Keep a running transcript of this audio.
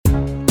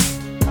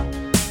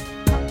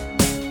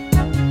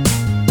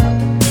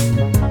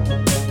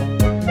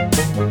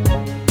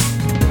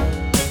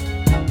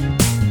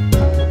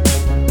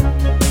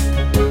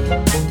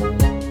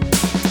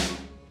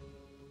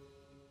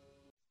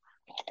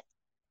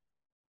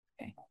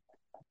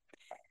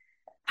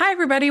Hi,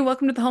 everybody.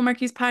 Welcome to the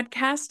Hallmarkies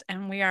podcast.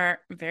 And we are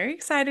very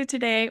excited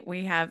today.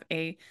 We have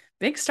a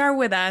big star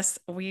with us.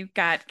 We've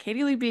got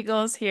Katie Lee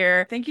Beagles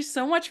here. Thank you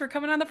so much for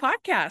coming on the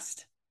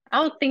podcast.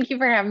 Oh, thank you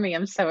for having me.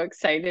 I'm so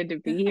excited to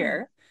be Yeah.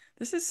 here.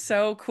 This is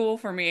so cool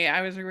for me.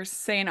 We were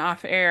saying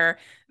off air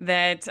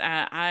that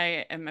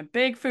I am a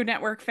big Food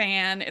Network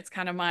fan. It's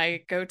kind of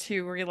my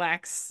go-to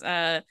relax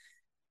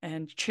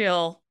and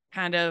chill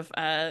kind of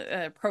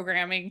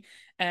programming.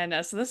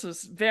 And so this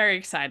was very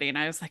exciting.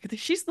 I was like,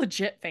 she's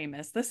legit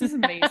famous. This is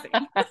amazing.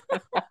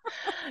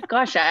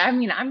 Gosh, I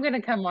mean, I'm going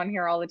to come on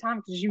here all the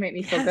time because you make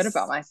me feel good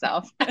about Yes.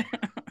 myself.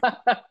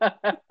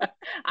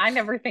 I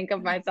never think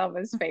of myself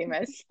as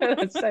famous.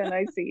 That's so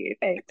nice of you.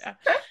 Thanks. Yeah.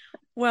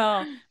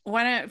 Well,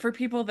 why don't for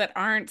people that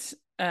aren't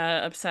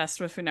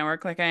obsessed with Food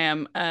Network like I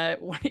am,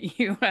 why don't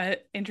you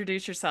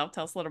introduce yourself?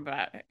 Tell us a little bit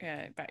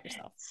about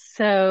yourself.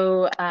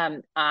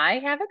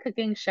 I have a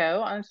cooking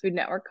show on Food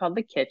Network called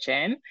The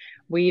Kitchen.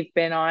 We've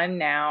been on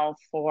now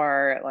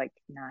for like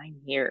 9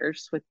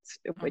 years, which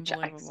I still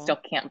Unbelievable.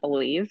 can't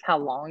believe how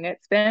long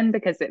it's been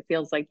because it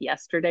feels like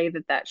yesterday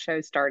that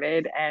show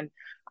started. And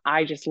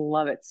I just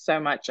love it so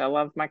much. I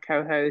love my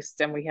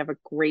co-host, and we have a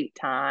great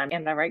time.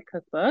 And I write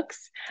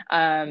cookbooks.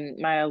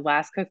 My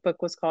last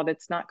cookbook was called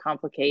It's Not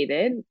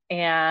Complicated.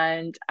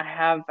 And I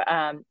have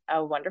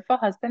a wonderful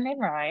husband named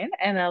Ryan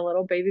and a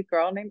little baby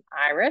girl named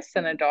Iris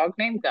and a dog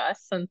named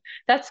Gus. And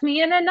that's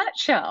me in a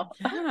nutshell.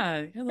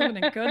 Yeah, you're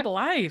living a good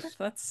life.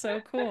 That's so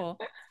cool.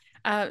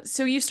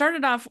 So you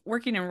started off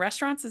working in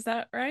restaurants, is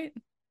that right?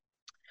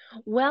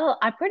 Well,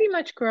 I pretty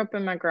much grew up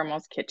in my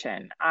grandma's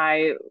kitchen.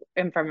 I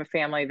am from a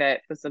family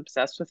that was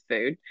obsessed with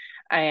food,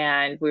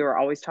 and we were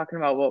always talking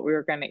about what we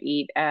were going to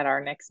eat at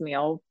our next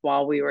meal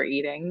while we were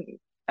eating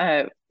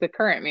the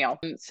current meal.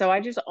 So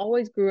I just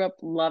always grew up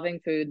loving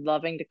food,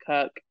 loving to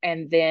cook.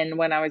 And then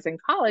when I was in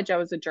college, I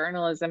was a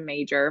journalism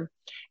major,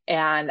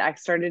 and I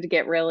started to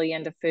get really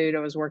into food. I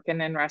was working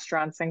in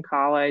restaurants in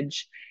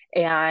college,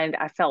 and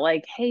I felt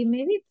like, hey,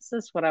 maybe this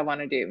is what I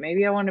want to do.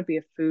 Maybe I want to be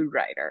a food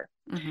writer.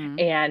 Mm-hmm.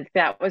 And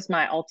that was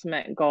my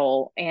ultimate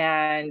goal.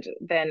 And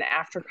then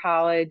after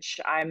college,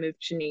 I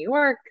moved to New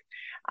York.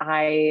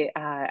 I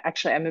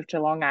moved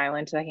to Long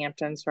Island, to the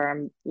Hamptons, where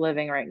I'm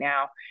living right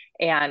now.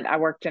 And I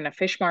worked in a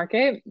fish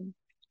market.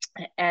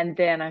 And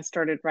then I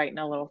started writing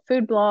a little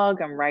food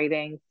blog. I'm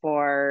writing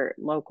for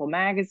local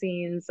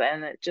magazines,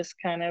 and it just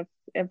kind of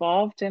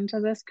evolved into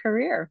this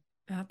career.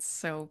 That's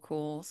so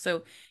cool.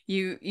 So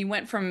you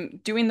went from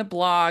doing the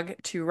blog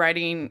to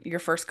writing your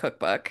first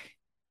cookbook.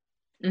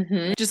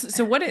 Hmm. Just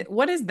so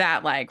what is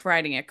that like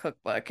writing a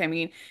cookbook? I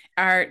mean,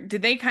 are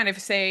did they kind of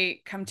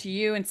say come to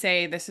you and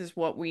say this is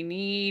what we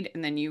need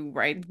and then you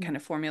write kind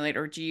of formulate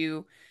or do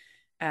you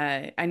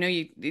I know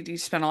you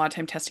spend a lot of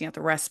time testing out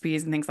the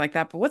recipes and things like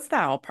that, but what's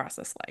that whole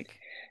process like?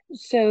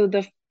 So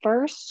the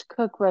first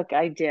cookbook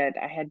I did,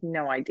 I had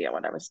no idea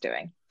what I was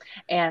doing.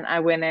 And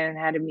I went in and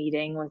had a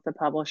meeting with the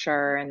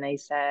publisher, and they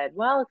said,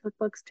 well, a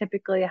cookbook's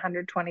typically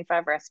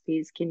 125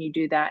 recipes. Can you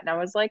do that? And I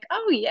was like,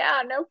 oh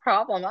yeah, no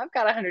problem. I've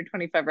got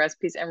 125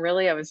 recipes. And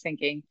really I was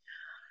thinking,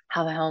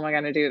 how the hell am I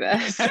going to do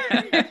this?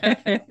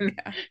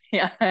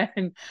 Yeah. Yeah.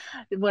 And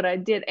what I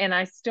did, and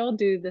I still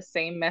do the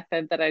same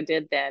method that I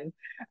did then.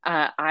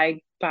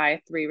 I buy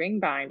a 3-ring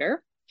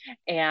binder,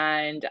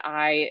 and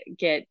I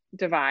get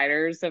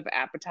dividers of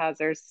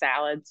appetizers,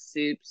 salads,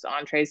 soups,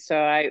 entrees.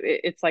 So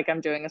it's like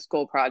I'm doing a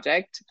school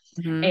project,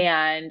 Hmm.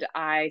 and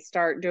I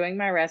start doing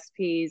my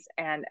recipes.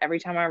 And every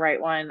time I write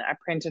one, I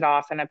print it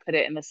off and I put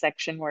it in the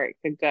section where it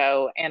could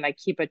go. And I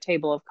keep a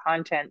table of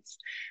contents,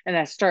 and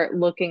I start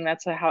looking.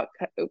 That's how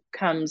it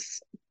comes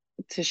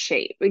to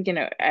shape.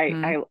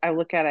 I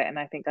look at it and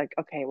I think like,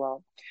 okay,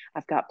 well,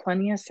 I've got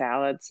plenty of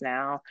salads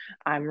now.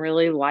 I'm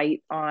really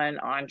light on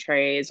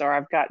entrees, or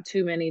I've got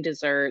too many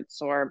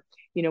desserts, or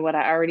you know what,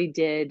 I already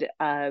did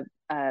a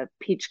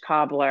peach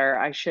cobbler.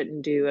 I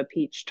shouldn't do a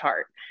peach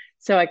tart.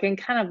 So I can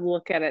kind of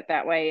look at it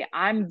that way.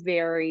 I'm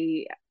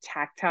very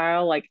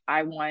tactile. Like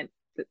I want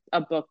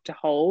a book to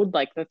hold,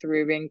 like the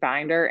 3-ring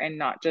binder, and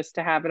not just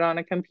to have it on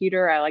a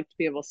computer. I like to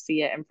be able to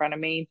see it in front of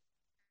me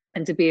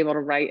and to be able to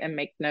write and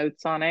make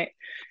notes on it.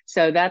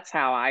 So that's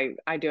how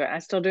I do it. I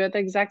still do it the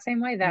exact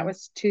same way. That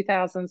was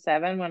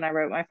 2007 when I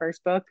wrote my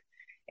first book,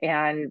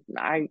 and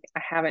I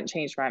haven't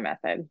changed my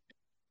method.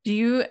 Do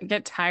you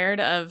get tired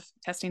of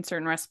testing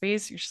certain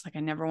recipes? You're just like, I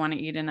never want to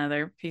eat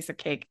another piece of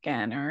cake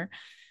again, or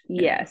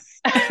you know. Yes.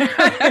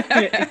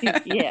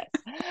 Yes.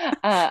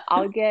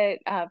 I'll get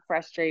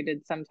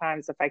frustrated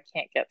sometimes if I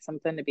can't get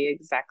something to be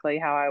exactly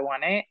how I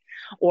want it,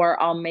 or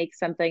I'll make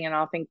something and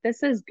I'll think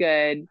this is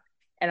good,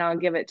 and I'll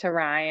give it to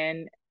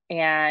Ryan,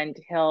 and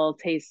he'll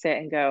taste it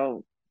and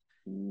go,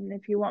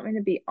 if you want me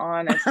to be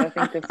honest, I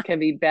think this could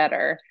be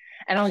better.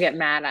 and I'll get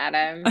mad at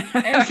him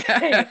and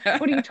say,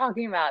 "What are you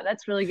talking about?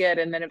 That's really good."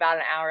 And then about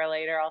an hour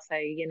later, I'll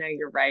say,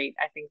 "You're right.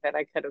 I think that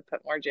I could have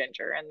put more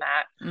ginger in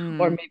that,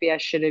 or Mm. maybe I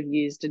should have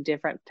used a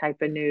different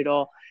type of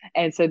noodle."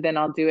 And so then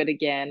I'll do it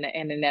again,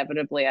 and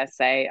inevitably I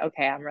say,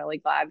 "Okay, I'm really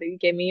glad that you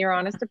gave me your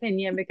honest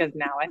opinion because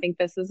now I think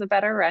this is a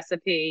better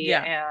recipe,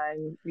 Yeah.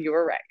 and you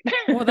were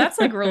Well, that's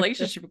like right."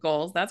 relationship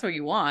goals. That's what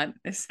you want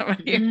is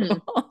somebody who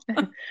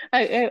Mhm.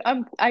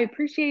 I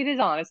appreciate his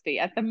honesty.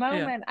 At the yeah.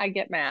 moment, I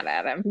get mad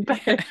at him,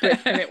 but then it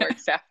Yeah.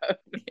 works out.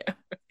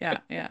 Yeah.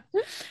 Yeah.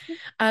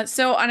 Yeah.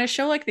 So on a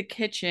show like The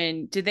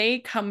Kitchen, do they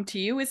come to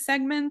you with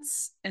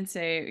segments and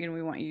say,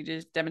 we want you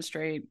to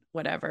demonstrate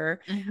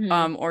whatever?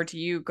 Mhm. Or do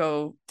you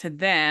go to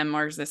them,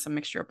 or is this a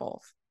mixture of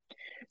both?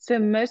 So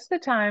most of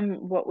the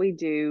time, what we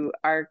do,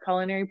 our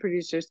culinary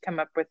producers come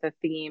up with a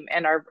theme,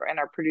 and our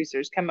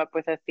producers come up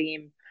with a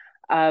theme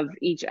of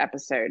each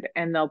episode,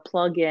 and they'll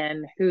plug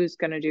in who's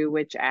going to do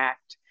which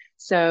act.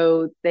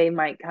 So they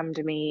might come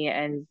to me,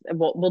 and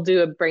we'll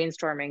do a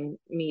brainstorming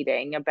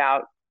meeting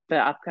about the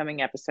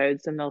upcoming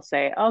episodes, and they'll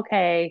say,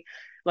 "Okay."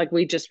 Like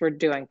we just were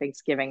doing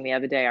Thanksgiving the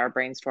other day, our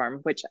brainstorm,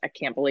 which I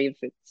can't believe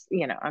it's,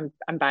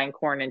 I'm buying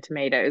corn and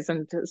tomatoes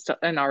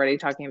and already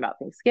talking about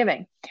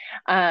Thanksgiving.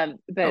 But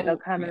they'll Oh,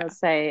 come and they'll yeah.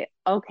 say,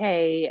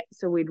 "Okay,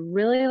 so we'd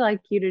really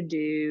like you to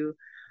do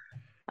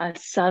a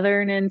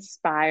Southern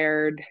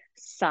inspired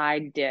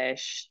side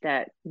dish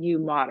that you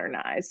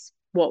modernize.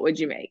 What would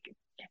you make?"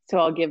 So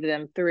I'll give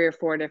them three or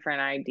four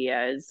different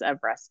ideas of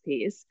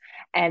recipes,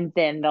 and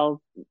then they'll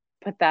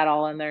put that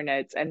all in their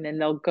notes, and then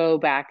they'll go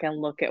back and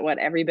look at what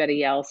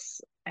everybody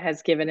else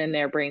has given in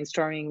their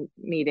brainstorming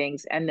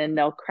meetings, and then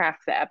they'll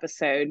craft the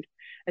episode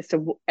as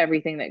to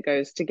everything that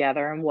goes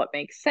together and what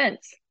makes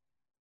sense.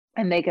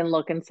 And they can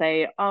look and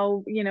say,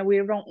 "Oh, we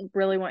don't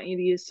really want you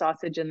to use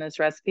sausage in this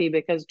recipe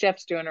because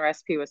Jeff's doing a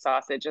recipe with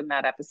sausage in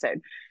that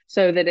episode,"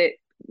 so that it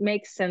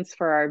makes sense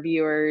for our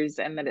viewers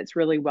and that it's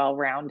really well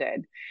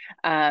rounded.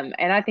 And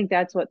I think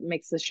that's what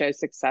makes the show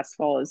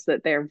successful, is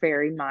that they're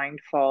very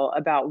mindful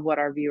about what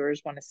our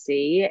viewers want to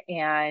see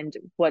and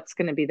what's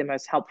going to be the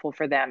most helpful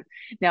for them.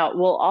 Now,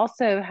 we'll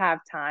also have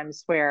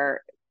times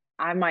where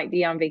I might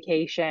be on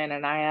vacation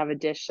and I have a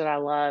dish that I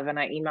love, and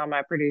I email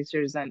my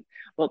producers, and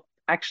well,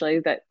 actually,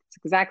 that's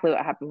exactly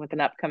what happened with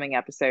an upcoming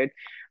episode.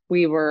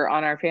 We were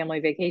on our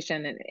family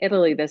vacation in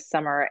Italy this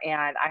summer,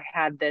 and I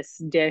had this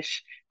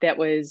dish that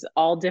was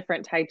all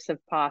different types of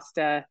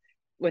pasta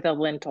with a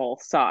lentil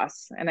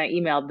sauce. And I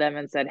emailed them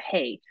and said,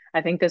 "Hey,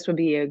 I think this would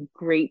be a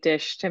great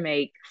dish to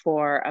make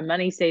for a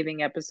money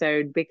saving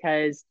episode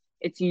because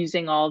it's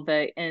using all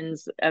the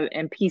ends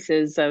and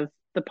pieces of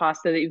the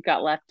pasta that you've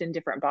got left in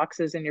different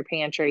boxes in your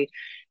pantry.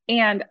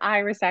 And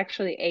Iris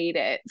actually ate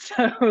it.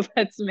 So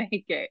let's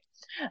make it."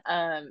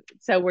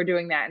 So we're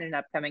doing that in an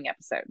upcoming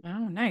episode.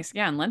 Oh, nice.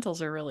 Yeah, and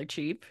lentils are really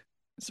cheap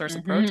source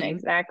of protein.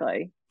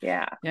 Exactly.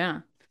 Yeah.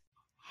 Yeah.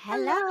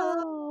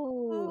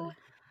 Hello.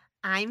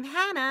 I'm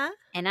Hannah.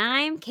 And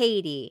I'm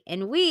Katie,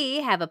 and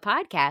we have a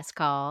podcast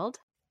called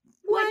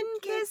One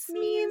Kiss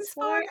Means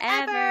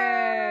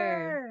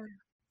Forever.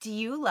 Do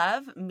you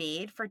love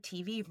made for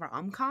TV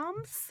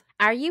rom-coms?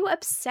 Are you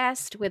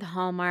obsessed with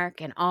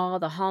Hallmark and all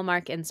the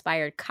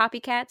Hallmark-inspired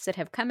copycats that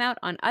have come out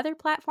on other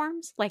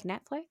platforms like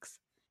Netflix?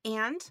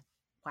 And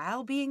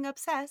while being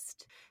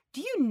obsessed,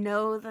 do you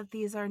know that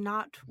these are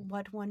not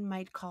what one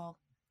might call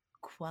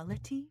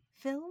quality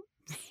films?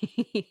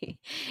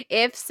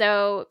 If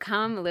so,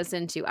 come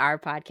listen to our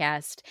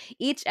podcast.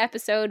 Each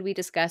episode, we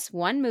discuss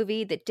one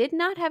movie that did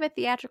not have a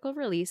theatrical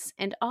release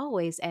and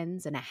always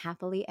ends in a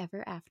happily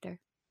ever after.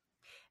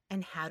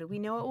 And how do we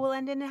know it will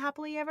end in a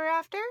happily ever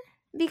after?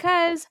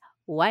 Because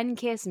one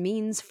kiss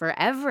means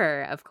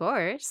forever, of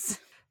course.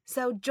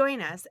 So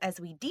join us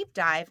as we deep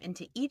dive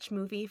into each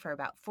movie for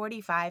about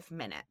 45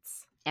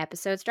 minutes.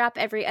 Episodes drop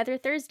every other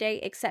Thursday,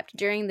 except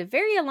during the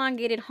very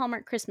elongated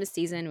Hallmark Christmas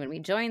season when we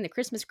join the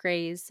Christmas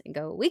craze and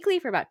go weekly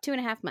for about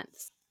 2.5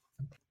 months.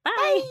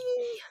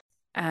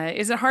 Bye!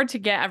 Is it hard to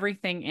get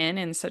everything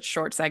in such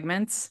short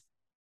segments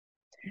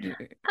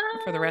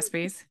for the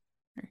recipes?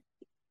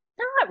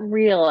 Not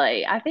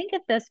really. I think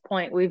at this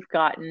point we've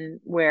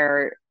gotten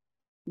where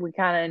we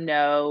kind of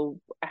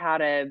know how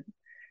to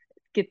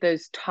get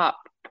those top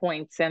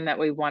points in that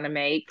we want to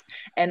make.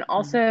 And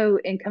also,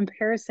 in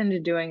comparison to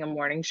doing a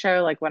morning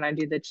show, like when I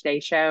do the Today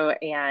Show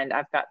and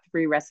I've got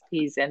 3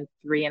 recipes in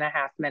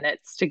 3.5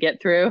 minutes to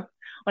get through,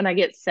 when I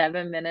get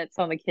 7 minutes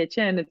on the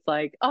kitchen, it's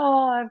like,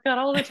 oh, I've got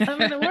all the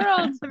time in the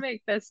world to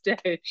make this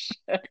dish.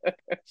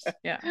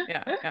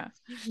 Yeah.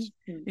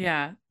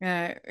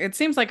 It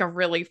seems like a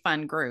really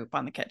fun group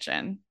on The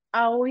Kitchen.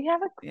 Oh, we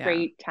have a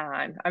great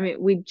time. I mean,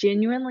 we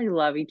genuinely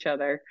love each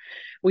other.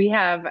 We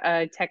have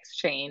a text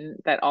chain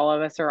that all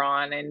of us are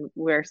on, and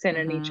we're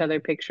sending each other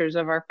pictures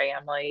of our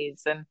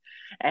families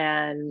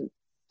and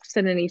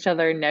sending each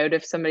other a note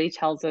if somebody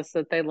tells us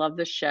that they love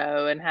the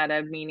show and had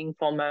a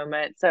meaningful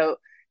moment. So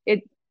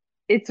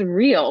it's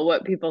real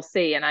what people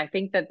see, and I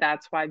think that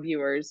that's why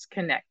viewers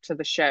connect to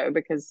the show,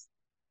 because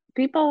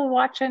people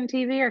watching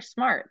TV are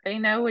smart. They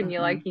know when you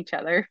like each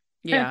other.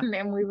 Yeah.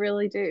 And we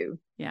really do.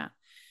 Yeah.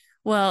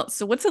 Well,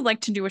 so what's it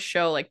like to do a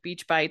show like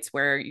Beach Bites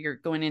where you're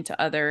going into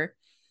other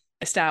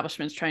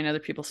establishments trying other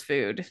people's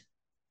food?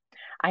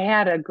 I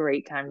had a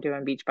great time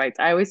doing Beach Bites.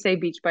 I always say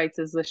Beach Bites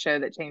is the show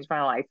that changed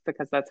my life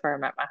because that's where I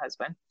met my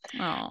husband.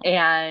 Oh,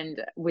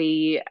 And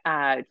we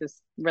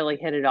just really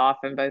hit it off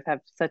and both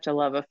have such a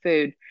love of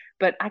food.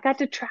 But I got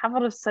to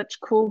travel to such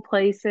cool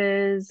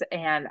places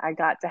and I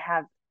got to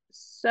have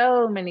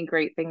so many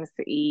great things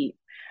to eat.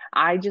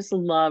 I just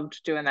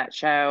loved doing that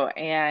show.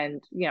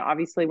 And,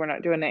 obviously we're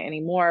not doing it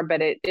anymore,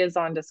 but it is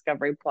on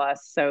Discovery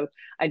Plus. So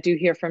I do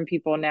hear from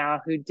people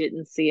now who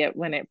didn't see it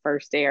when it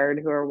first aired,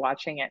 who are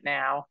watching it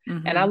now.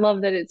 And I mm-hmm.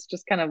 love that it's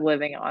just kind of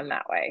living on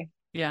that way.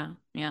 Yeah,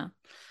 yeah.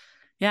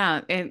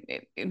 Yeah,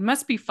 it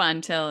must be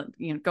fun to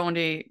go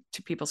into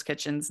people's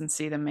kitchens and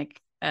see them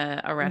make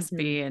a Hmm.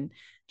 recipe and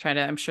try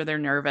to. I'm sure they're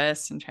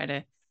nervous and try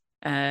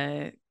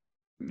to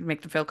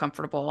make them feel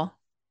comfortable.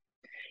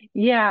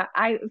 Yeah,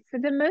 for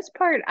the most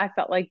part, I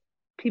felt like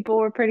people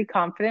were pretty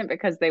confident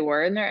because they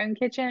were in their own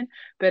kitchen.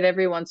 But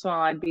every once in a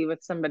while, I'd be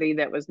with somebody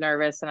that was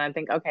nervous, and I'd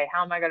think, okay,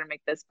 how am I going to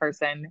make this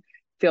person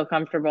feel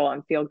comfortable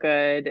and feel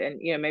good? And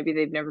maybe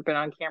they've never been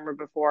on camera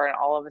before, and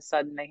all of a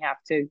sudden they have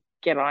to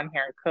get on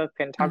here and cook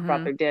and talk about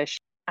Hmm. their dish.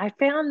 I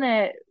found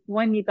that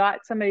when you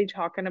got somebody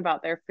talking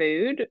about their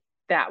food,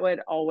 that would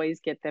always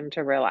get them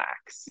to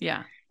relax.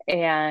 Yeah,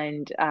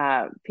 And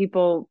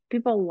people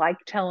like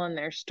telling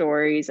their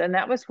stories, and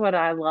that was what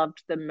I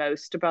loved the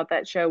most about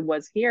that show,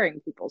 was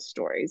hearing people's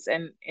stories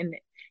and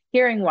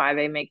hearing why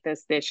they make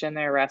this dish in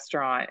their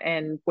restaurant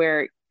and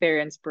where their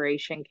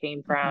inspiration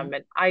came hmm, from.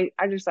 And I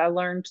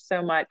learned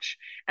so much,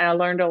 and I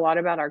learned a lot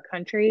about our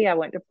country. I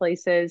went to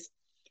places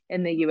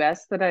in the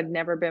US that I'd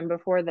never been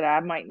before, that I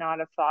might not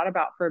have thought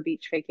about for a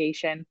beach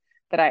vacation,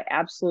 that I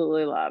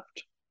absolutely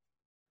loved.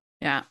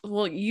 yeah.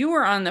 Well, you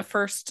were the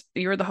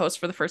host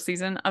for the first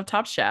season of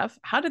Top Chef.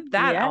 How did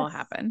that all Yes.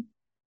 happen?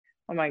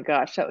 Oh my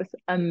gosh, that was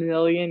a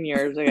million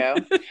years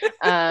ago.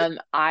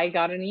 I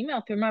got an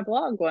email through my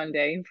blog one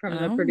day from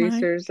the Oh my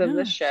producers of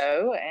the gosh.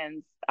 show,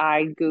 and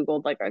I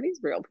Googled, like, are these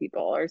real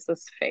people or is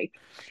this fake?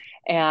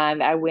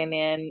 And I went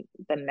in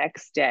the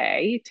next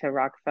day to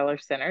Rockefeller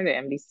Center to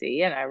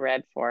NBC and I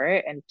read for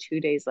it. And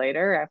 2 days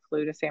later, I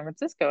flew to San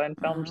Francisco and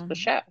filmed the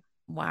show.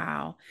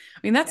 Wow. I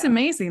mean, that's Yeah.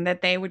 amazing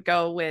that they would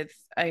go with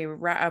a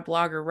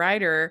blogger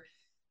writer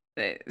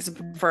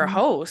for a Mhm.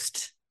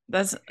 host.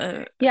 That's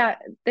Yeah,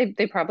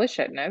 they probably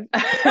shouldn't have.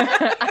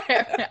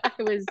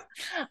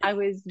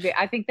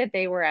 I think that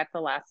they were at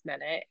the last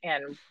minute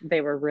and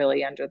they were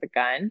really under the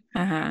gun.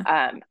 uh-huh.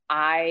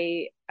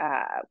 I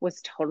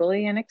was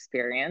totally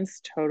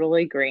inexperienced,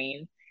 totally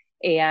green,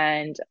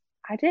 and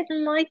I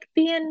didn't like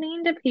being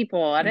mean to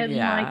people. I didn't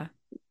like Yeah.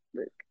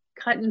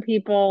 cutting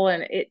people,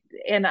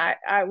 and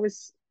I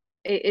was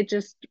it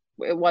just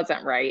it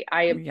wasn't right.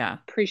 I Yeah.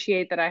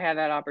 appreciate that I had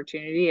that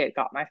opportunity. It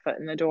got my foot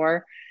in the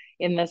door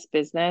in this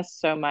business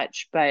so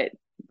much, but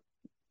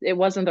it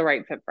wasn't the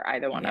right fit for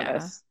either one of Yeah.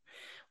 us.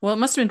 Well, it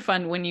must have been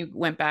fun when you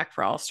went back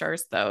for All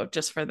Stars though,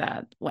 just for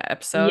that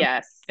episode.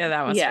 Yes. Yeah,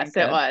 that must have been Yes,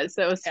 it good. was.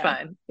 It was Yeah.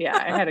 fun. Yeah,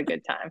 I had a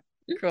good time.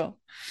 Cool.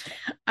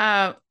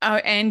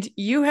 And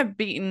you have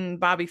beaten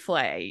Bobby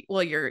Flay.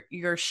 Well,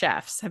 your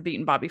chefs have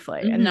beaten Bobby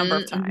Flay a number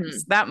of Hmm. Hmm.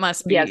 times. That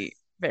must be Yes.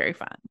 very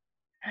fun.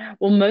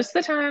 Well, most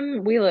of the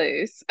time we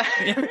lose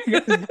Yeah.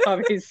 because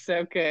Bobby's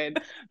so good.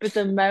 But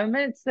the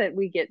moments that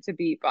we get to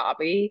beat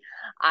Bobby,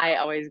 I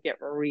always get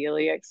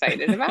really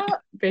excited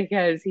about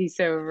because he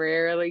so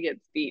rarely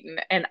gets beaten.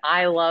 And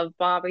I love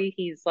Bobby.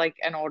 He's like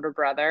an older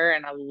brother,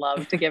 and I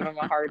love to give him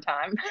a hard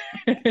time.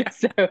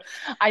 So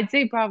I'd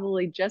say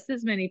probably just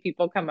as many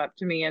people come up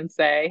to me and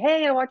say,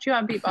 "Hey, I watch you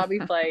on Beat Bobby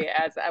Flay,"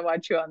 as I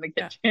watch you on the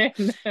Yeah.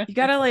 kitchen. You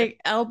gotta like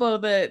elbow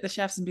the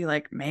chefs and be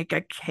like, make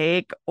a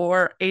cake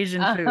or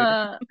Asian food.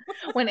 Uh-huh.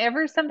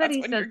 Whenever That's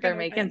somebody when you're says they're gonna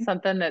making win.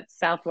 something that's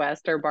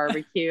Southwest or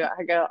barbecue,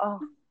 I go,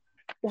 "Oh,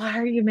 why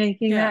are you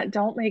making Yeah. that?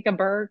 Don't make a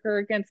burger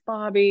against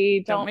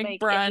Bobby. Don't Don't make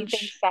make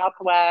anything brunch.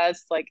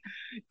 Southwest. Like,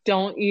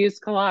 don't use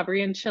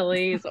Calabrian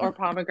chilies or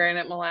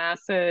pomegranate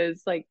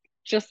molasses. Like,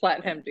 just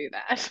let Yeah. him do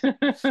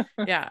that."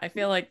 Yeah. I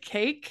feel like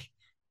cake,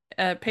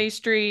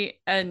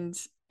 pastry, and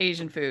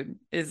Asian food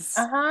is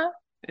Uh-huh.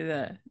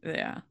 yeah,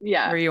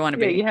 Yeah. where you want to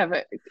Yeah, you be. have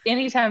it.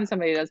 Anytime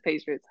somebody does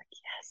pastry, it's like,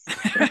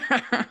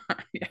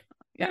 Yeah.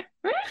 Yeah.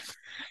 yes.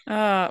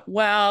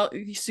 Well,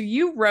 so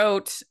you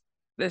wrote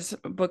this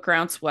book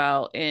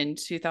Groundswell in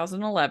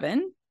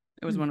 2011.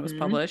 It was when it was Hmm.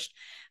 published.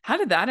 How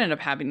did that end up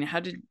happening? How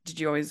did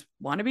you always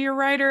want to be a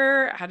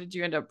writer? How did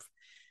you end up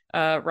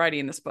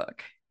writing this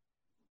book?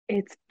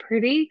 It's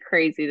pretty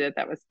crazy that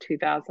that was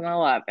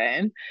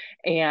 2011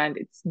 and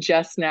it's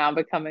just now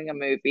becoming a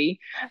movie.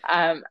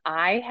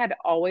 I had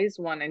always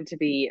wanted to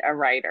be a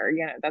writer.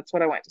 That's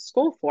what I went to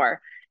school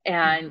for.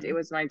 And it Hmm.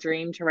 was my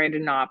dream to write a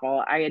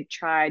novel. I had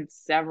tried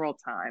several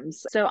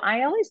times. So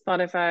I always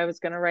thought if I was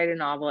going to write a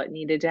novel, it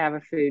needed to have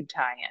a food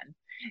tie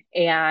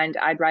in. And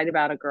I'd write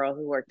about a girl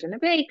who worked in a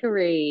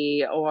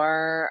bakery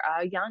or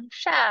a young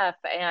chef,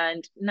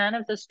 and none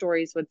of the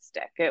stories would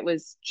stick. It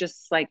was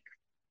just like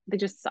they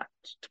just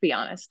sucked, to be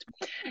honest.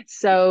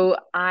 So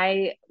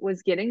I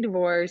was getting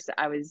divorced.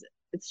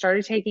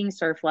 Started taking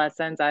surf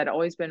lessons. I'd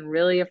always been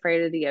really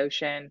afraid of the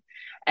ocean.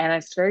 And I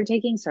started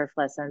taking surf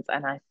lessons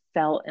and I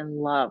fell in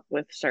love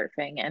with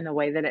surfing and the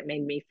way that it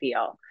made me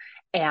feel.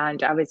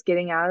 And I was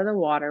getting out of the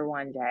water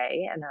one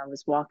day and I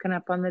was walking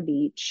up on the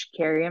beach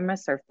carrying my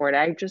surfboard.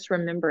 I just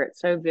remember it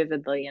so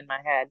vividly in my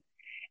head.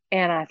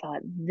 And I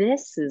thought,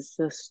 this is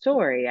the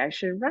story I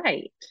should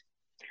write.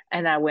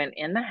 And I went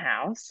in the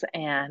house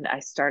and I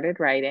started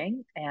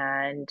writing,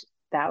 and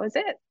that was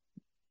it.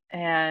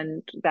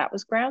 And that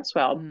was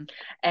Groundswell.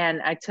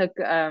 And I took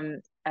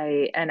an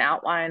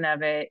outline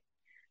of it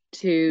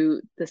to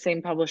the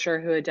same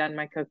publisher who had done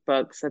my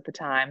cookbooks at the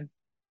time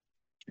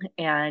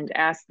and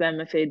asked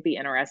them if they'd be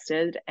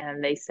interested.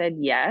 And they said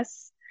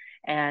yes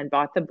and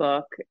bought the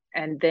book.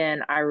 And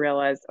then I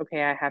realized,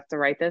 okay, I have to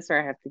write this or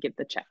I have to get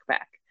the check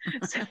back.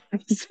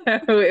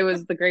 So it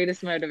was the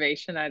greatest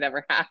motivation I'd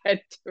ever had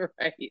to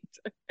write.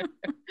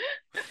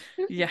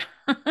 Yeah.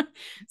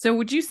 So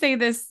would you say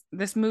this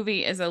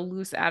movie is a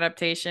loose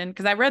adaptation?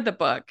 Because I read the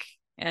book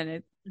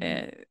and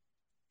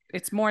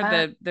it's more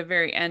the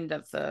very end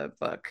of the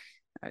book,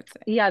 I would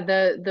say. Yeah,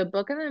 the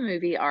book and the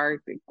movie are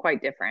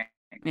quite different.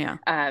 Yeah.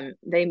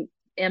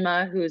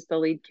 Emma, who is the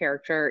lead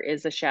character,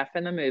 is a chef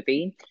in the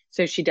movie.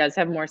 So she does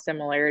have more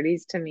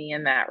similarities to me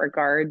in that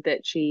regard,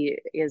 that she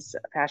is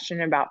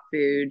passionate about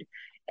food.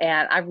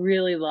 And I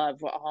really love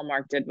what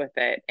Hallmark did with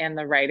it. And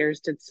the writers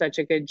did such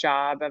a good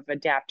job of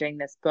adapting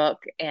this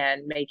book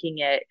and making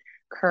it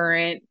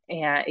current.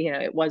 And,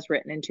 it was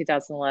written in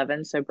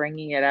 2011. So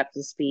bringing it up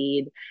to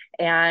speed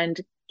and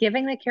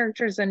giving the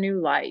characters a new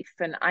life.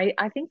 And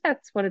I think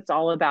that's what it's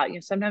all about.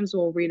 Sometimes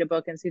we'll read a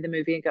book and see the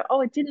movie and go,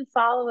 oh, it didn't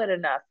follow it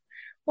enough.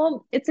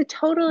 Well, it's a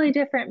totally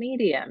different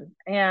medium,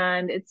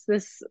 and it's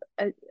this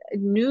a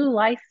new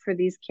life for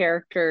these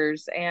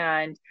characters,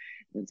 and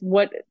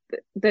what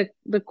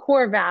the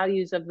core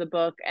values of the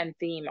book and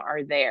theme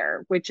are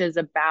there, which is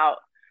about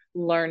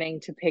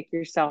learning to pick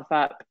yourself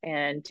up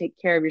and take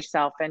care of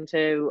yourself, and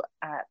to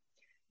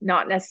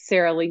not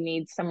necessarily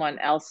need someone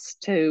else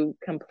to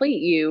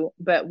complete you,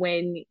 but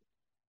when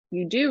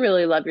you do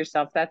really love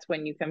yourself, that's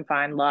when you can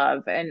find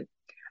love. And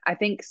I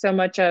think so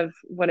much of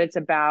what it's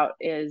about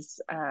is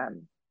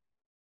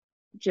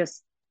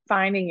just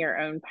finding your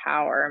own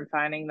power and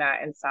finding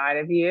that inside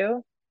of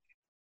you.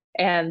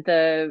 And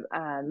the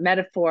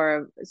metaphor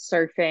of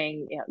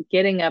surfing,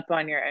 getting up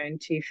on your own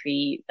 2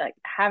 feet, like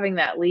having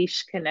that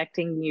leash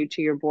connecting you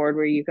to your board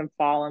where you can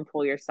fall and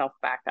pull yourself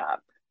back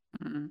up.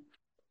 Mm-hmm.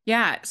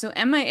 Yeah. So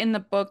Emma in the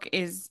book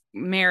is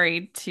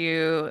married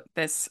to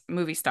this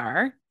movie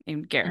star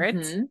named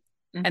Garrett,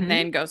 and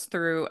then goes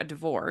through a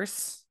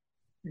divorce.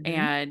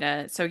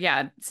 And so,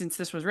 yeah, since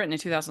this was written in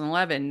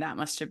 2011, that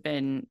must have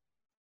been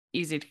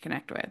easy to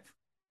connect with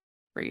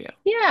for you.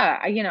 Yeah,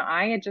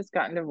 I had just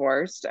gotten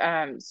divorced,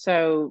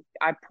 so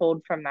I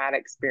pulled from that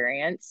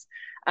experience.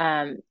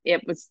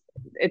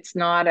 It's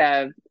not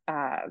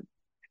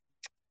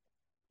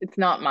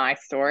my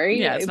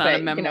story. Yeah, it's not a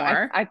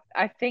memoir.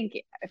 I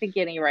think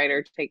any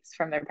writer takes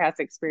from their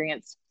past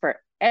experience for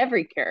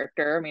every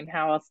character. I mean,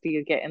 how else do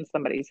you get in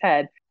somebody's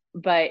head?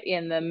 But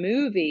in the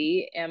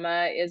movie,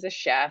 Emma is a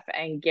chef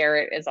and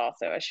Garrett is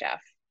also a chef.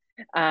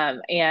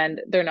 And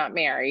they're not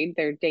married,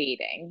 they're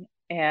dating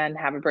and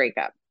have a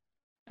breakup.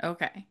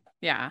 Okay.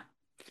 Yeah.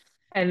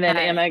 And then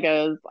Emma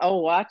goes, oh,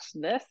 watch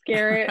this,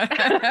 Garrett.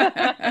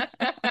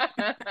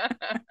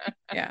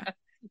 Yeah.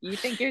 You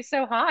think you're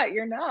so hot,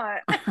 you're not.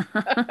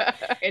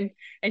 and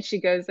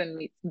she goes and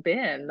meets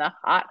Ben, the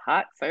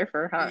hot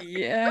surfer hunk.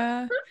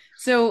 Yeah.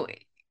 So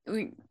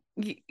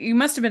you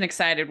must have been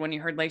excited when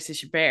you heard Lacey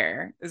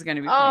Chabert is going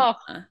to be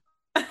playing.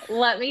 Oh,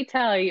 let me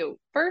tell you.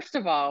 First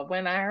of all,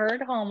 when I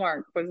heard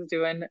Hallmark was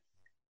doing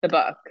the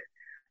book,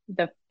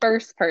 the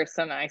first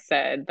person I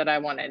said that I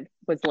wanted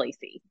was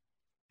Lacey.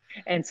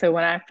 And so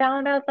when I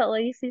found out that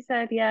Lacey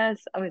said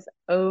yes, I was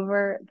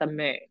over the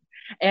moon.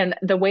 And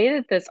the way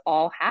that this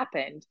all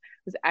happened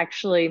was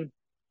actually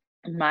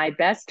my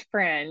best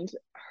friend,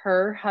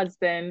 her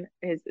husband,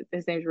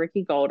 his name's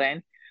Ricky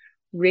Golden.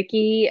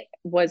 Ricky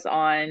was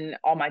on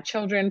All My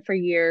Children for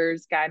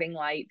years, Guiding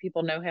Light.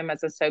 People know him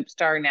as a soap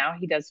star. Now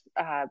he does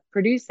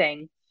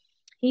producing.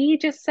 He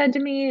just said to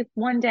me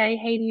one day,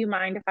 hey, do you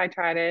mind if I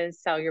try to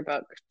sell your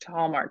book to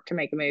Hallmark to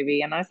make a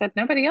movie? And I said,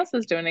 nobody else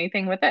is doing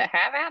anything with it.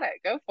 Have at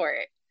it. Go for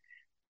it.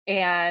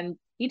 And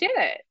he did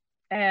it.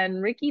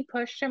 And Ricky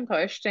pushed and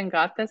pushed and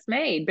got this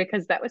made,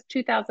 because that was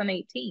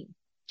 2018.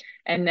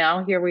 And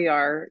now here we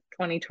are,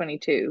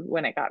 2022,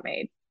 when it got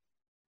made.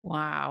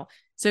 Wow.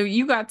 So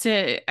you got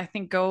to, I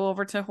think, go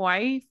over to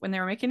Hawaii when they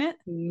were making it?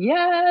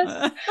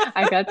 Yes.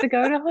 I got to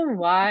go to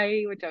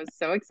Hawaii, which I was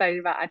so excited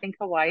about. I think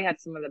Hawaii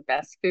had some of the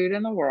best food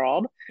in the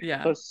world.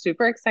 Yeah. I was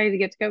super excited to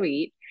get to go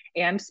eat.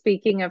 And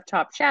speaking of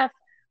Top Chef,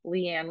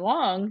 Leanne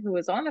Wong, who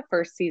was on the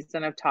first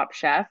season of Top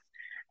Chef,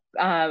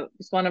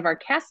 was one of our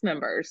cast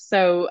members.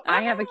 So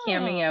I have a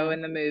cameo Oh.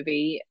 in the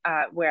movie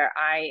where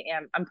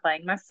I'm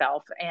playing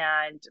myself,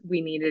 and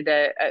we needed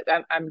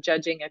I'm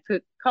judging a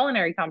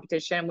culinary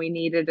competition. We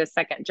needed a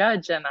second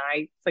judge, and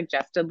I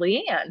suggested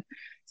Leanne.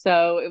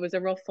 So it was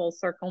a real full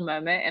circle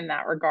moment in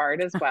that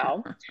regard as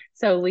well.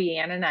 So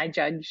Leanne and I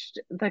judged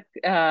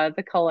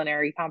the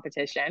culinary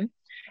competition,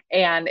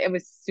 and it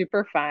was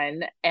super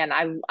fun. And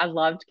I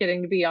loved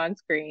getting to be on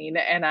screen,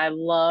 and I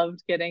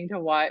loved getting to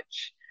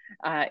watch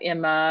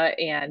Emma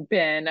and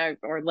Ben,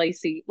 or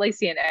Lacey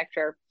and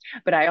Hector.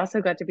 But I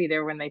also got to be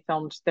there when they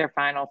filmed their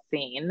final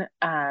scene,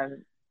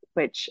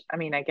 which, I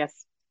mean, I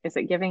guess, is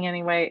it giving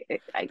anyway?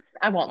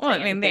 I won't Well,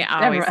 say I mean, they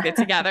anything. always get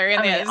together, and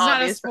I mean, it's not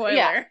a obviously,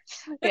 yeah,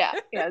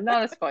 spoiler. yeah,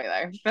 not a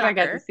spoiler. But I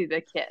got to Shocker. see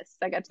the kiss.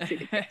 I got to see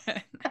the kiss.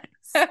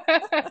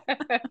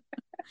 Nice.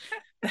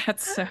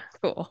 That's so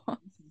cool.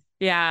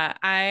 Yeah,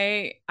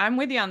 I'm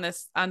with you on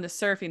this, on the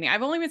surfing thing.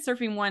 I've only been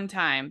surfing one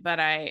time, but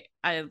I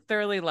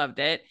thoroughly loved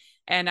it.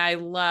 And I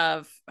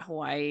love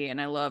Hawaii,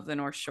 and I love the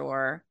North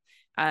Shore.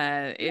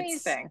 It's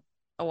Amazing.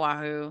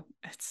 Oahu.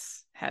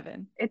 It's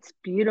heaven. It's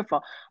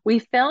beautiful. We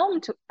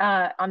filmed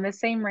on the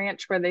same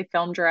ranch where they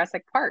filmed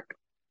Jurassic Park.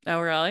 Oh,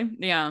 really?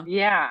 Yeah.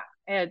 Yeah.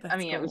 That's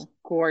It was cool.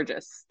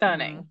 gorgeous,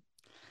 stunning.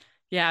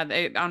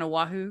 Yeah, on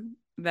Oahu,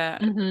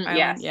 that Yes,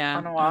 island. Yeah.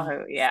 on Oh,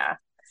 Oahu. Yeah.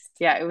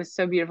 Yeah, it was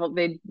so beautiful.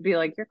 They'd be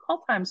like, your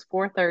call time's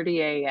 4:30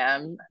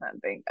 a.m. And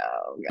I'd think,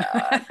 oh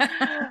God.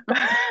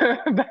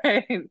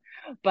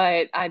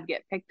 but I'd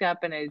get picked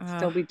up, and it'd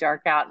still be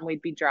dark out, and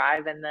we'd be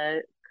driving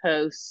the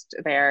coast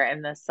there,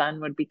 and the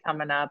sun would be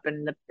coming up,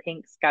 and the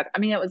pink sky. I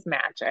mean, it was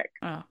magic.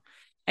 oh,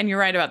 and you're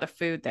right about the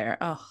food there.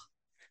 Oh,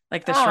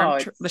 like the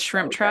it's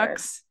shrimp so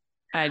trucks.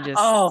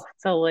 Oh,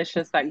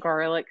 delicious, that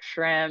garlic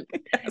shrimp.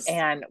 Yes.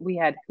 And we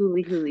had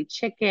huli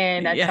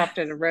chicken. I stopped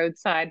at a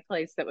roadside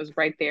place that was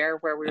right there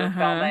where we were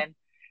filming,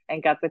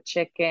 and got the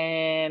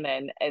chicken.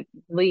 And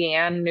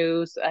Leanne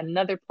knew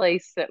another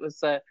place that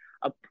was a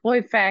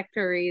poi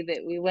factory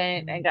that we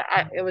went and got.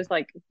 It was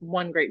like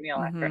one great meal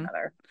after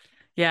another.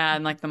 Yeah,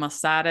 and like the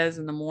masadas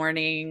in the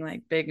morning,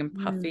 like big and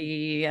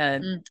puffy.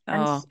 And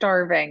I'm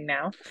starving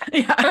now.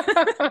 Yeah.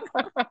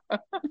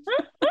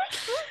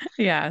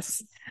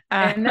 Yes.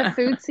 And the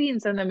food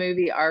scenes in the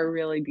movie are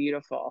really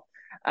beautiful.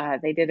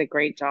 They did a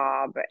great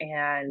job,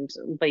 and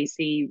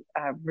Lacey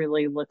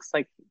really looks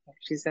like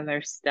she's in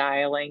there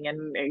styling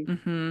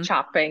and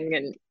chopping,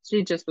 and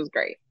she just was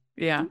great.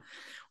 Yeah.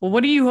 Well,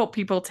 what do you hope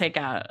people take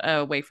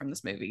away from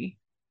this movie?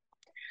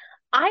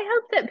 I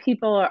hope that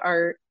people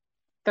are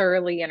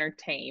thoroughly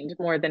entertained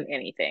more than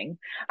anything.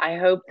 I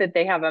hope that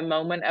they have a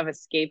moment of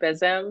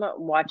escapism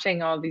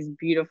watching all these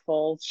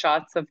beautiful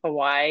shots of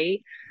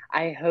Hawaii.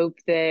 I hope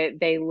that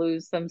they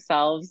lose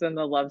themselves in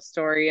the love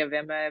story of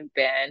Emma and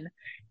Ben,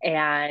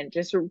 and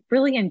just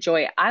really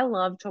enjoy it. I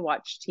love to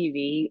watch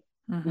TV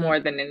more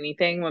than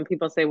anything. When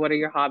people say, what are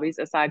your hobbies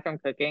aside from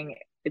cooking?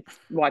 It's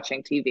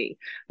watching TV,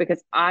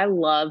 because I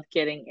love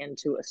getting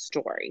into a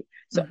story.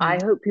 So I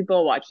hope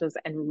people watch this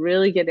and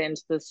really get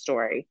into the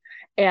story.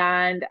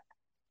 And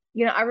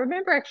I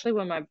remember actually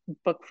when my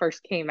book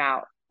first came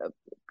out,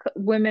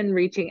 women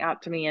reaching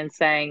out to me and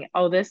saying,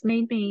 oh, this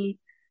made me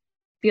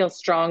feel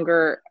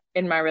stronger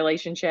in my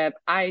relationship.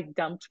 I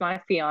dumped my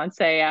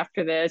fiance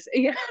after this.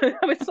 I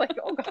was like,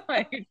 oh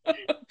God,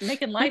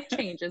 making life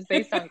changes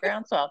based on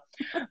groundswell.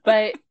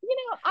 But,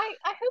 I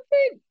hope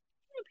that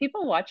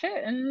people watch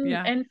it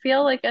and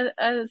feel like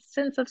a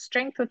sense of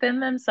strength within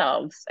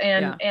themselves,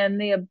 and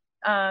the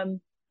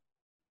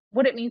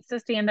what it means to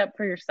stand up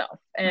for yourself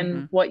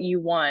and what you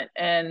want.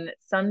 And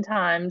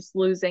sometimes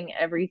losing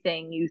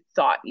everything you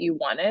thought you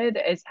wanted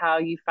is how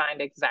you find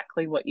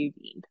exactly what you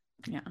need.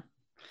 Yeah.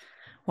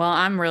 Well,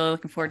 I'm really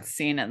looking forward to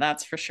seeing it.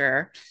 That's for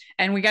sure.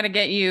 And we got to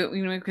get you,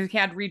 because we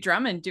had Ree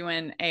Drummond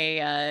doing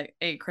a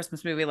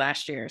Christmas movie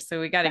last year. So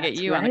we got to get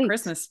you on the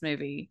Christmas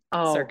movie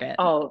circuit.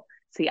 Oh,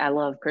 see, I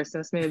love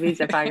Christmas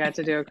movies. If I got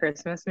to do a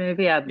Christmas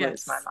movie, I'd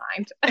lose my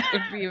mind. It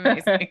would be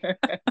amazing.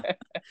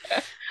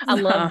 I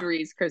loved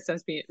Ree's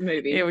Christmas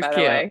movie. It was by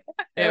cute. The way.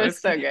 It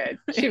was so cute.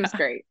 good. She was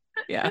great.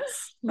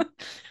 Yes.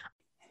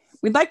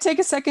 We'd like to take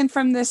a second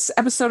from this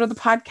episode of the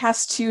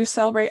podcast to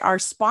celebrate our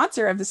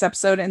sponsor of this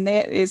episode, and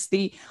that is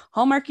the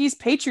Hallmarkies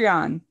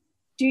Patreon.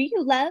 Do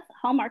you love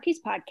Hallmarkies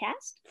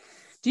podcast?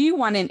 Do you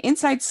want an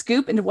inside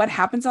scoop into what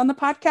happens on the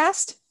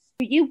podcast?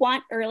 Do you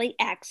want early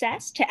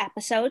access to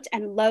episodes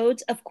and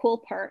loads of cool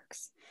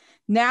perks?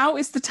 Now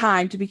is the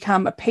time to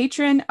become a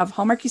patron of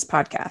Hallmarkies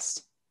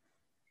podcast.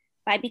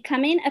 By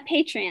becoming a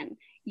patron,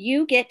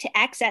 you get to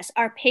access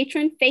our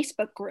patron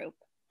Facebook group.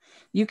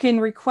 You can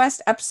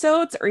request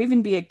episodes or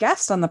even be a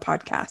guest on the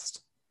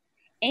podcast.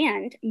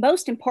 And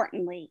most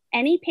importantly,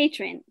 any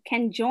patron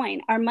can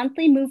join our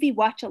monthly movie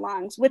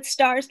watch-alongs with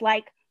stars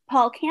like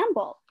Paul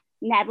Campbell,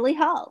 Natalie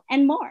Hall,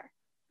 and more.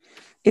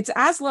 It's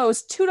as low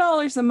as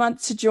 $2 a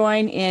month to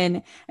join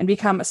in and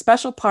become a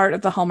special part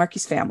of the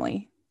Hallmarkies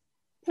family.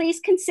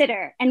 Please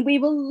consider, and we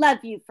will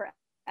love you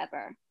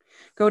forever.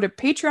 Go to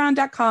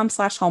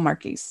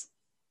patreon.com/Hallmarkies.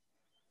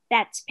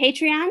 That's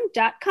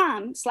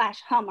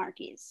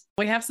patreon.com/Hallmarkies.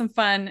 We have some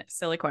fun,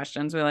 silly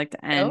questions. We like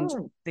to end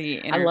the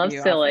interview. I love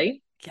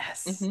silly.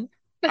 Yes. Mhm.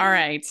 All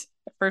right.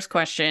 First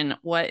question.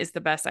 What is the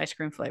best ice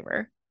cream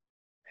flavor?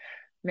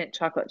 Mint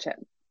chocolate chip.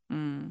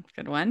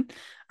 Good one.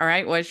 All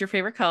right. What is your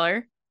favorite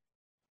color?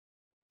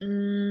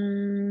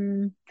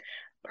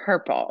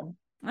 Purple.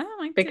 Oh,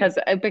 mine too.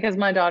 Because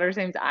my daughter's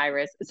name's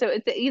Iris. So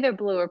it's either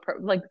blue or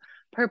like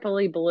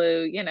purpley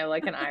blue,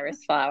 like an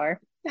iris flower.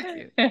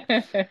 Cute.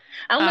 I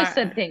almost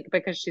said pink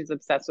because she's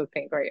obsessed with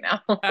pink right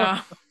now.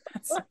 Oh,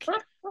 that's so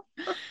cute.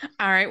 All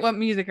right. What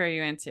music are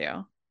you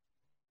into?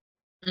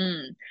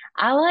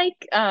 I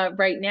like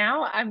right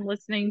now I'm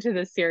listening to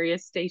the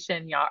Sirius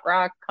station Yacht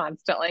Rock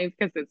constantly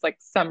because it's like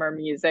summer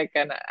music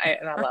and I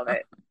love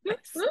it.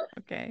 Nice.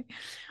 Okay.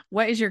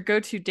 What is your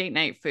go-to date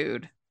night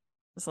food?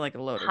 This is like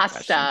a loaded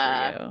question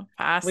for you.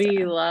 Pasta.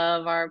 We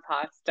love our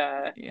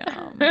pasta.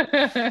 Yum.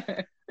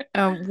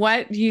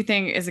 What do you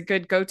think is a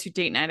good go-to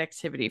date night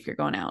activity if you're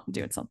going out and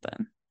doing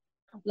something?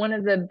 One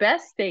of the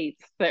best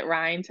dates that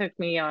Ryan took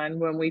me on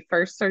when we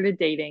first started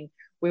dating,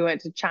 we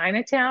went to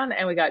Chinatown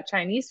and we got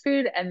Chinese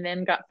food and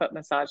then got foot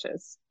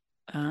massages.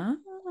 Oh.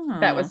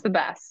 That was the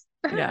best.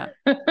 Yeah,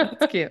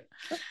 that's cute.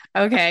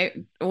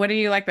 Okay. What do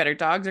you like better,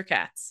 dogs or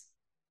cats?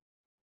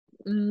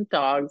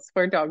 Dogs.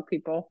 We're dog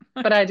people,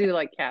 but I do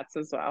like cats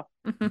as well.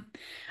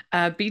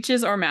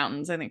 Beaches or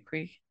mountains? I think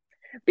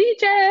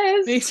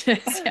Beaches. Yes.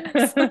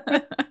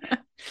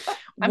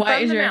 I'm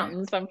from the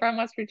mountains. I'm from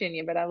West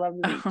Virginia, but I love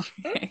the beach.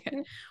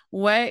 Okay.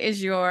 What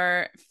is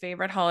your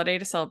favorite holiday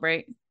to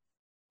celebrate?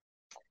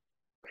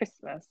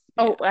 Christmas.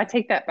 Oh, I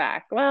take that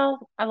back.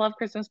 Well, I love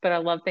Christmas, but I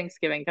love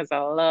Thanksgiving because I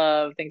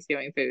love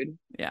Thanksgiving food.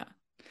 Yeah.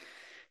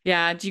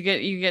 Yeah. Do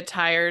you get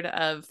tired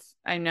of,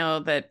 I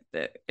know that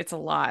it's a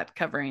lot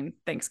covering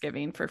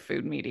Thanksgiving for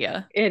food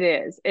media. It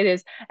is.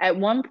 At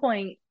one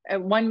point,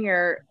 one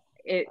year,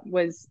 it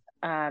was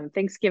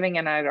Thanksgiving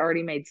and I'd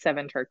already made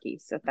 7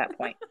 turkeys at that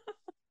point.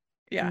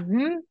 Yeah.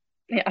 Mm-hmm.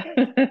 Yeah.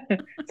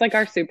 It's like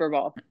our Super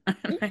Bowl.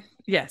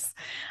 Yes.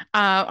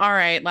 All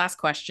right. Last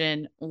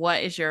question.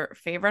 What is your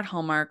favorite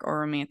Hallmark or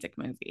romantic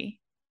movie?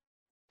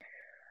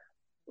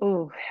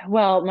 Oh,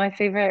 well, my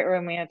favorite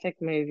romantic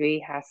movie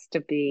has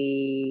to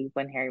be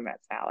When Harry Met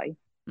Sally.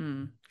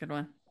 Good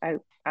one.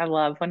 I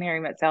love When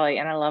Harry Met Sally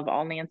and I love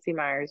all Nancy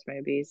Meyers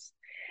movies.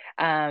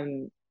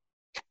 In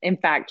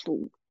fact,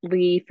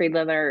 Lee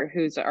Friedlander,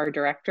 who's our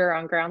director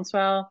on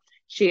Groundswell,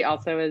 she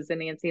also is a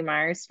Nancy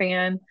Meyers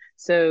fan.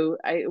 So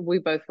we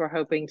both were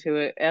hoping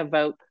to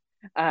evoke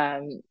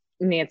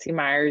Nancy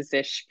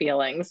Meyers-ish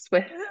feelings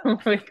with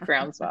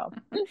Groundswell.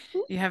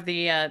 You have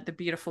the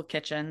beautiful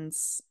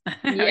kitchens.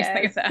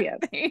 Yes.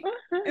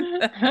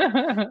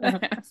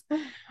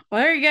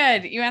 Well, very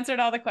good. You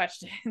answered all the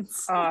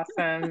questions.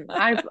 Awesome.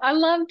 I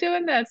love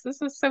doing this.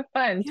 This was so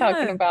fun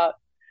talking about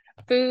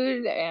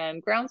food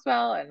and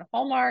Groundswell and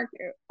Hallmark,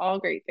 all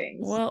great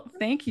things. Well,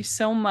 thank you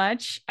so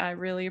much. I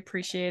really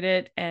appreciate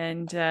it.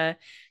 And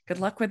good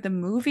luck with the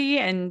movie.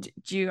 And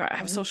do you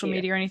have social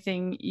media or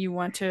anything you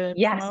want to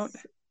promote?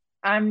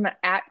 I'm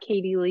at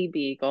Katie Lee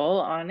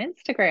Beagle on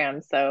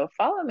Instagram. So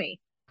follow me.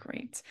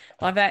 Great.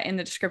 We'll have that in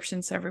the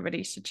description. So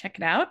everybody should check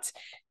it out.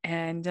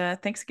 And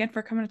thanks again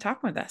for coming to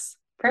talk with us.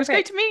 Perfect. It was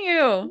great to meet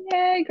you.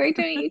 Yay, great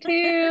to meet you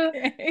too.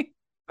 Okay.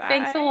 Bye.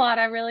 Thanks a lot.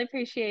 I really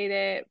appreciate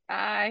it.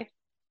 Bye.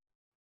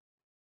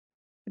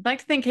 I'd like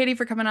to thank Katie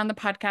for coming on the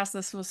podcast.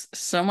 This was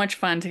so much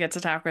fun to get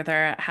to talk with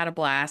her. I had a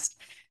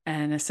blast.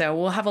 And so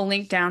we'll have a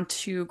link down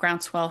to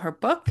Groundswell, her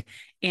book,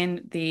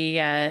 in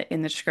the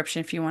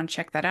description if you want to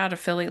check that out,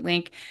 affiliate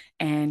link.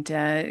 And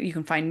you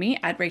can find me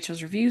at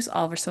Rachel's Reviews,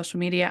 all of our social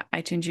media,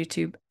 iTunes,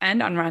 YouTube,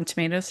 and on Rotten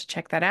Tomatoes. So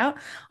check that out.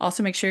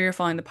 Also, make sure you're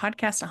following the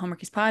podcast at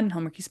Hallmarkies Pod and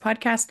Hallmarkies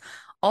Podcast,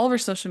 all of our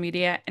social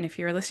media. And if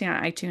you're listening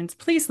on iTunes,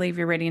 please leave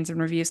your ratings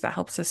and reviews. That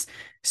helps us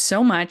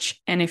so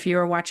much. And if you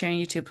are watching on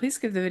YouTube, please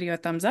give the video a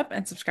thumbs up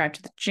and subscribe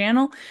to the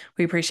channel.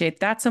 We appreciate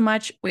that so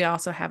much. We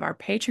also have our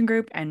Patreon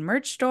group and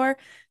merch store,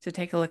 so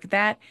take a look at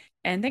that.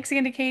 And thanks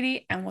again to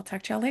Katie, and we'll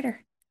talk to y'all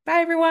later. Bye,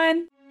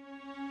 everyone.